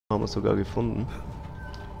Haben wir sogar gefunden.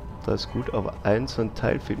 Das ist gut, aber so ein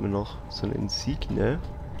Teil fehlt mir noch. So ein Insigne.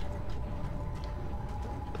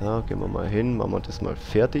 Ja, gehen wir mal hin. Machen wir das mal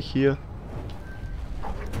fertig hier.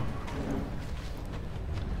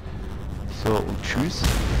 So, und tschüss.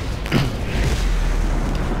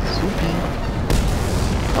 Supi.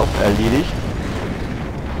 Auch erledigt.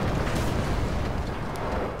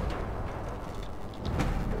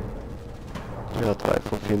 Ja, 3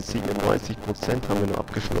 von 4 Insignien, 90% haben wir noch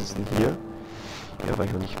abgeschlossen hier. Ja, weil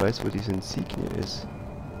ich noch nicht weiß, wo diese Insignie ist.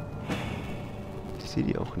 Ich sehe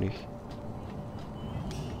die auch nicht.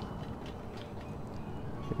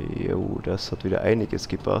 Jo, das hat wieder einiges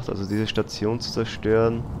gebracht. Also diese Station zu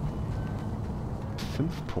zerstören.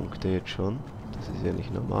 5 Punkte jetzt schon. Das ist ja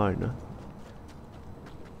nicht normal, ne?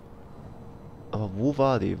 Aber wo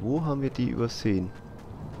war die? Wo haben wir die übersehen?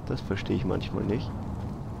 Das verstehe ich manchmal nicht.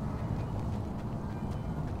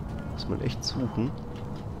 Muss man echt suchen.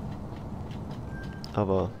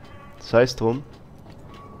 Aber sei es drum.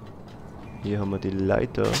 Hier haben wir die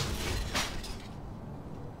Leiter.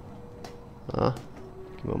 Ah,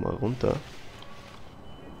 gehen wir mal runter.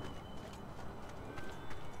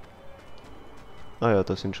 Ah ja,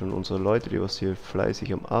 das sind schon unsere Leute, die was hier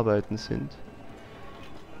fleißig am Arbeiten sind.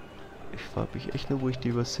 Ich frage mich echt nur, wo ich die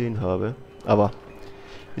übersehen habe. Aber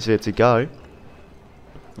ist ja jetzt egal.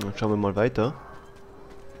 Dann schauen wir mal weiter.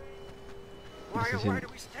 Was es hier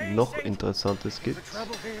noch Interessantes gibt.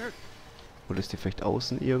 Oder ist die vielleicht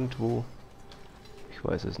außen irgendwo? Ich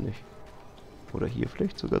weiß es nicht. Oder hier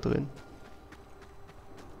vielleicht sogar drin.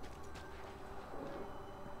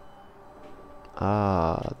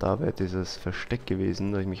 Ah, da wäre dieses Versteck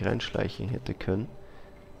gewesen, da ich mich reinschleichen hätte können.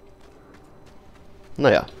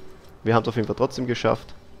 Naja, wir haben es auf jeden Fall trotzdem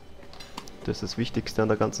geschafft. Das ist das Wichtigste an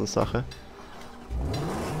der ganzen Sache.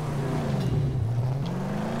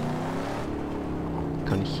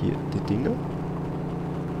 Kann ich hier die Dinger?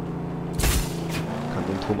 Kann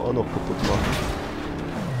den Turm auch noch kaputt machen.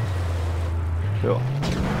 Ja.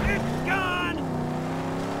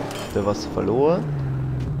 Hat der was verloren?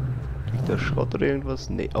 Liegt der Schrott oder irgendwas?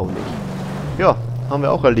 Ne, auch nicht. Ja, haben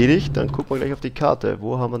wir auch erledigt. Dann gucken wir gleich auf die Karte.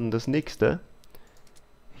 Wo haben wir denn das nächste?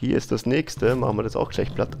 Hier ist das nächste. Machen wir das auch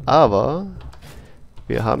gleich platt. Aber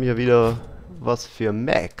wir haben hier wieder was für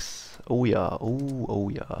Max. Oh ja, oh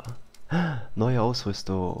ja. Neue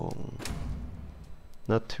Ausrüstung.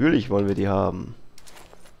 Natürlich wollen wir die haben.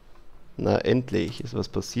 Na, endlich. Ist was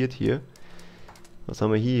passiert hier. Was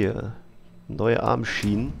haben wir hier? Neue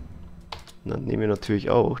Armschienen. Dann nehmen wir natürlich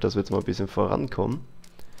auch, dass wir jetzt mal ein bisschen vorankommen.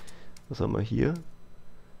 Was haben wir hier?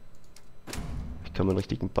 Ich kann mir einen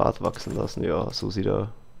richtigen Bart wachsen lassen. Ja, so sieht er ein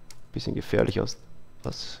bisschen gefährlich aus.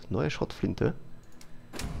 Was? Neue Schrottflinte?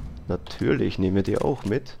 Natürlich nehmen wir die auch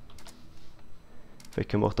mit. Vielleicht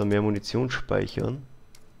können wir auch da mehr Munition speichern.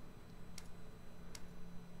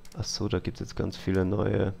 Achso, da gibt es jetzt ganz viele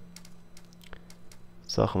neue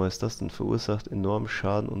Sachen. Was ist das denn? Verursacht enormen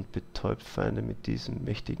Schaden und betäubt Feinde mit diesem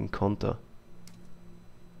mächtigen Konter.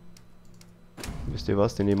 Wisst ihr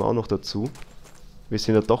was? Den nehmen wir auch noch dazu. Wir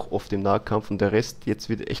sind ja doch oft im Nahkampf und der Rest jetzt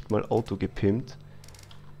wird echt mal Auto gepimpt.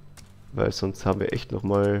 Weil sonst haben wir echt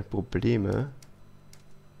nochmal Probleme.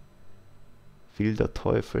 Wilder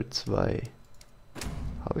Teufel 2.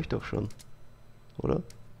 Habe ich doch schon. Oder?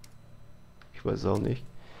 Ich weiß es auch nicht.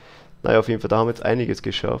 Naja, auf jeden Fall, da haben wir jetzt einiges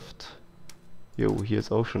geschafft. Jo, hier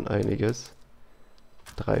ist auch schon einiges.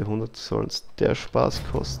 300 soll uns der Spaß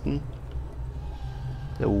kosten.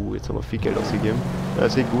 Oh, jetzt haben wir viel Geld ausgegeben. Ja,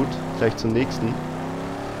 ist eh gut. Gleich zum nächsten.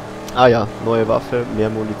 Ah ja, neue Waffe,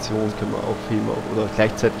 mehr Munition können wir aufheben oder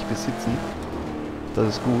gleichzeitig besitzen. Das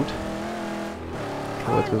ist gut.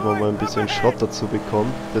 Aber jetzt müssen wir mal ein bisschen Schrott dazu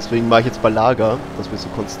bekommen. Deswegen mache ich jetzt bei Lager, dass wir so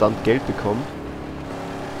konstant Geld bekommen.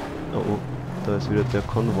 Oh, da ist wieder der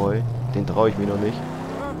Konvoi. Den traue ich mir noch nicht.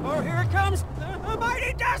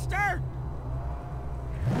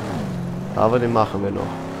 Aber den machen wir noch.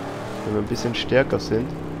 Wenn wir ein bisschen stärker sind.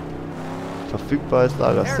 Verfügbares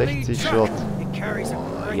Lager 60 Schrott.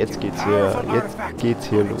 Oh, jetzt geht's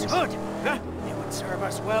hier los.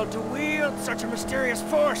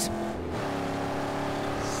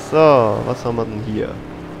 So, was haben wir denn hier?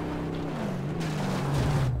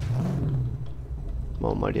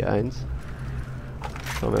 Machen wir mal die 1.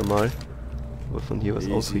 Schauen wir mal, ob wir von hier was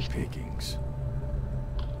ausrichten.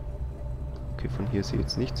 Okay, von hier sehe ich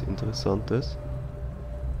jetzt nichts Interessantes.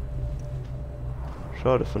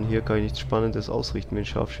 Schade, von hier kann ich nichts Spannendes ausrichten mit dem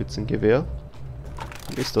Scharfschützengewehr.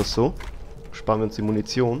 Ist das so? Sparen wir uns die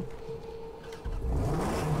Munition.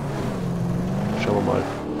 Schauen wir mal,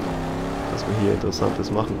 was wir hier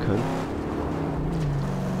Interessantes machen können.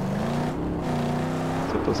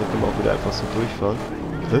 Ich glaube, da sollten wir auch wieder einfach so durchfahren.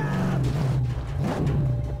 Hä?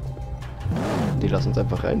 Die lassen uns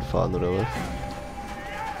einfach reinfahren, oder was?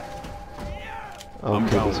 Okay,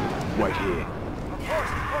 das...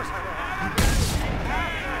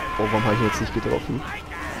 Oh, warum habe ich ihn jetzt nicht getroffen?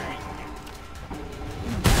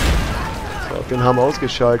 So, den haben wir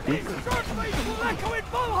ausgeschalten.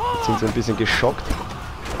 Jetzt sind sie ein bisschen geschockt.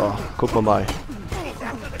 Oh, gucken wir mal.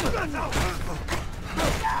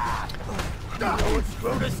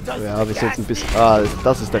 Ja, wir sind jetzt ein bisschen... Ah,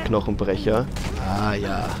 das ist der Knochenbrecher. Ah,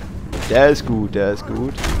 ja. Der ist gut, der ist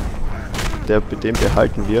gut. Mit dem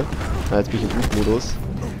behalten wir. Ah, jetzt bin ich im Flugmodus.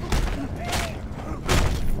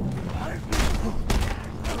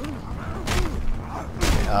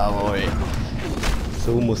 Jawohl.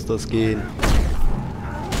 So muss das gehen.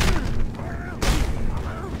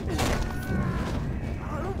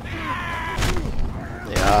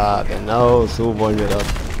 Ja, genau, so wollen wir das.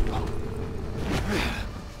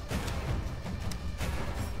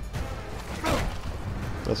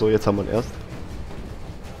 Also jetzt haben wir ihn erst.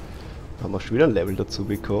 Haben wir schon wieder ein Level dazu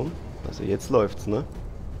bekommen. Also jetzt läuft's, ne?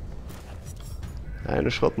 Eine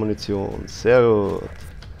Schrottmunition, sehr gut.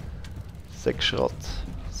 6 Schrott,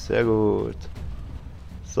 sehr gut.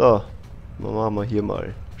 So, dann machen wir hier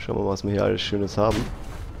mal. Schauen wir mal, was wir hier alles Schönes haben.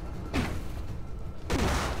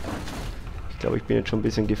 Ich glaube, ich bin jetzt schon ein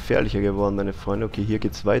bisschen gefährlicher geworden, meine Freunde. Okay, hier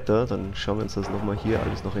geht's weiter. Dann schauen wir uns das nochmal hier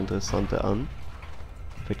alles noch interessanter an.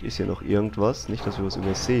 Vielleicht ist hier noch irgendwas. Nicht, dass wir was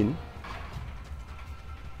übersehen.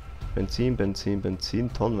 Benzin, Benzin,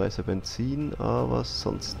 Benzin, tonnenweise Benzin, aber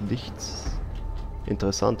sonst nichts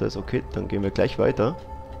Interessantes. Okay, dann gehen wir gleich weiter.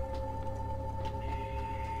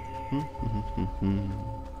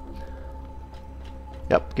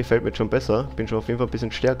 Ja, gefällt mir jetzt schon besser. Bin schon auf jeden Fall ein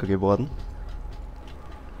bisschen stärker geworden.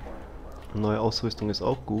 Neue Ausrüstung ist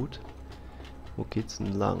auch gut. Wo geht's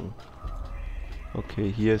denn lang?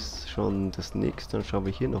 Okay, hier ist schon das nächste. Dann schauen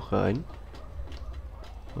wir hier noch rein.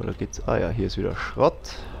 Oder geht's... Ah ja, hier ist wieder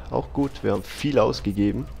Schrott. Auch gut, wir haben viel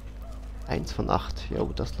ausgegeben. 1 von 8. Ja,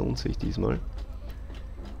 das lohnt sich diesmal.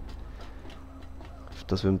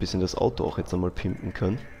 Dass wir ein bisschen das Auto auch jetzt nochmal pimpen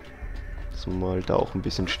können. Dass wir mal da auch ein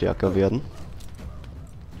bisschen stärker werden.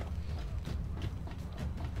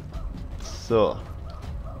 So.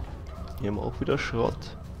 Hier haben wir auch wieder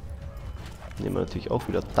Schrott. Nehmen wir natürlich auch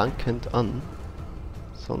wieder dankend an.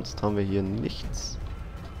 Sonst haben wir hier nichts.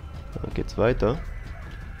 Dann geht's weiter.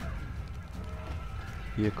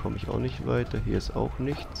 Hier komme ich auch nicht weiter. Hier ist auch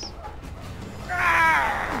nichts.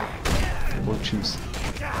 Und tschüss.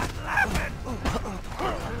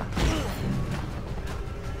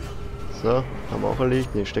 So, haben wir auch erledigt.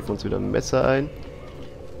 Hier stecken wir uns wieder ein Messer ein.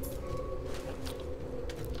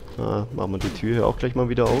 Ah, machen wir die Tür hier auch gleich mal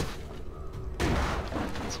wieder auf.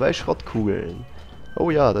 2 Schrottkugeln.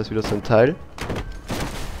 Oh ja, da ist wieder so ein Teil.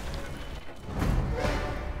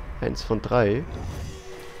 1 von 3.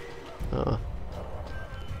 Ah.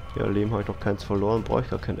 Ja, Leben habe ich noch keins verloren. Brauche ich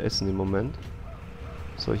gar kein Essen im Moment.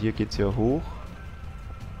 So, hier geht's ja hoch.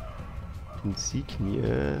 Insignie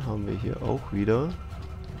haben wir hier auch wieder.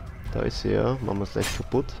 Da ist er. Machen wir es gleich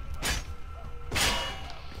kaputt.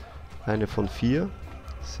 Eine von 4.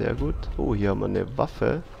 Sehr gut. Oh, hier haben wir eine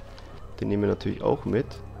Waffe. Den nehmen wir natürlich auch mit.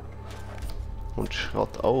 Und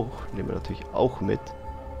Schrott auch. Nehmen wir natürlich auch mit.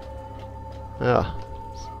 Ja.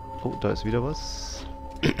 Oh, da ist wieder was.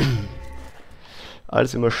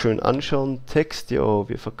 Alles immer schön anschauen. Text, ja,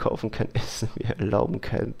 wir verkaufen kein Essen, wir erlauben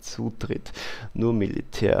keinen Zutritt. Nur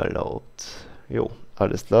Militär erlaubt. Jo,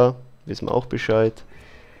 alles klar. Wissen wir auch Bescheid.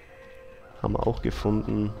 Haben wir auch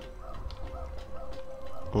gefunden.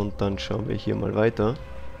 Und dann schauen wir hier mal weiter.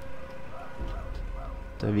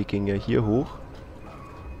 Der Weg ging ja hier hoch.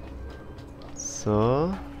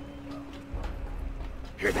 So.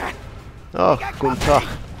 Ach, guten Tag.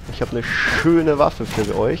 Ich habe eine schöne Waffe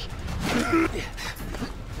für euch.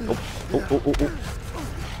 Oh, oh, oh, oh,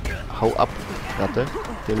 oh. Hau ab, Ratte.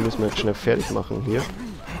 Den müssen wir jetzt schnell fertig machen hier.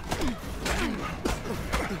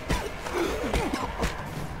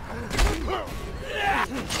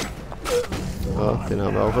 Ja, den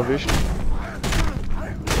haben wir auch erwischt.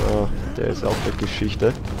 Ja, der ist auch der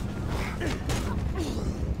Geschichte.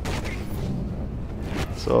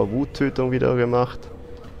 So, Wuttötung wieder gemacht.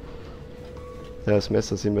 Ja, das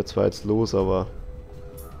Messer sind wir zwar jetzt los, aber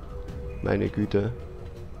meine Güte,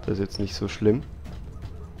 das ist jetzt nicht so schlimm.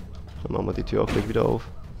 Dann machen wir die Tür auch gleich wieder auf.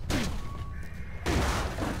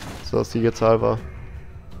 So, sicherheitshalber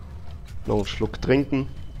noch einen Schluck trinken,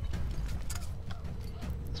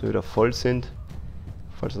 dass wir wieder voll sind,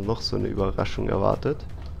 falls uns noch so eine Überraschung erwartet.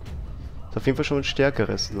 Ist auf jeden Fall schon ein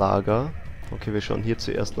stärkeres Lager. Okay, wir schauen hier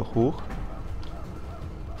zuerst noch hoch.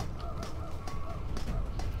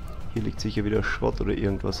 Hier liegt sicher wieder Schrott oder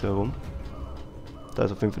irgendwas herum. Da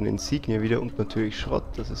ist auf jeden Fall eine Insignie wieder und natürlich Schrott,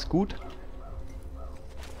 das ist gut.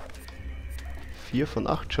 4 von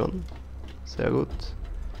 8 schon. Sehr gut.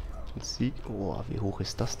 Sieg. Oh, wie hoch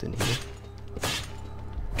ist das denn hier?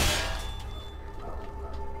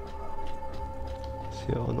 Ist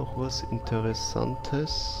hier auch noch was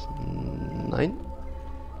Interessantes? Nein.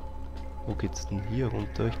 Wo geht's denn hier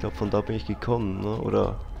runter? Ich glaube, von da bin ich gekommen, ne?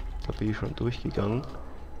 Oder da bin ich schon durchgegangen.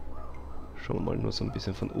 Schauen wir mal nur so ein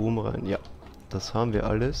bisschen von oben rein. Ja, das haben wir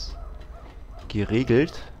alles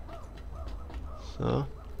geregelt. So.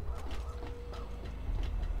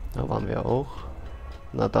 Da waren wir auch.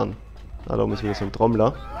 Na dann. Na, da müssen wir so ein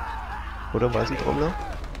Trommler. Oder war es ein Trommler?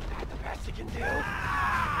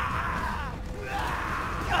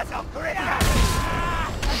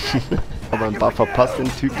 Aber ein paar verpasst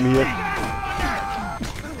den Typen hier.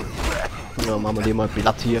 Ja, machen wir den mal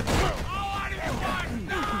platt hier.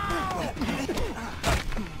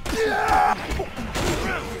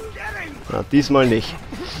 Na, diesmal nicht.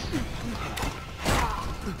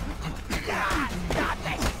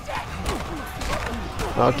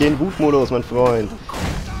 Ah, geh in Wutmodus, mein Freund.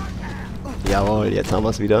 Jawohl, jetzt haben wir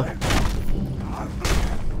es wieder.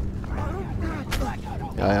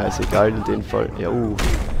 Ja, ist egal in dem Fall. Ja,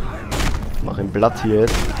 mach ihn platt hier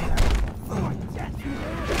jetzt.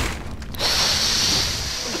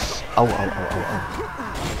 Au.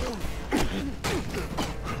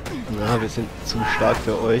 Na, wir sind zu stark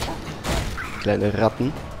für euch. Kleine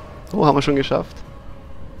Ratten. Oh, haben wir schon geschafft.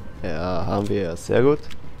 Ja, haben wir. Sehr gut.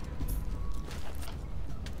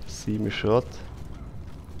 7 Schrott.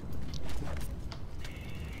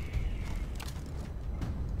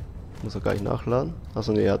 Muss er gar nicht nachladen.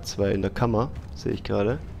 Achso, ne, er hat 2 in der Kammer. Sehe ich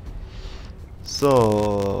gerade.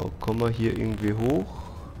 So, kommen wir hier irgendwie hoch.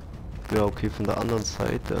 Ja, okay, von der anderen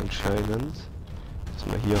Seite anscheinend.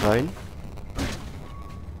 Müssen wir hier rein.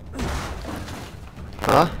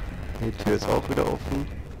 Ah, die Tür ist auch wieder offen.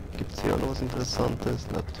 Gibt es hier auch noch was Interessantes?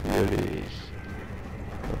 Natürlich.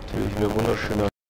 Natürlich, ein wunderschöner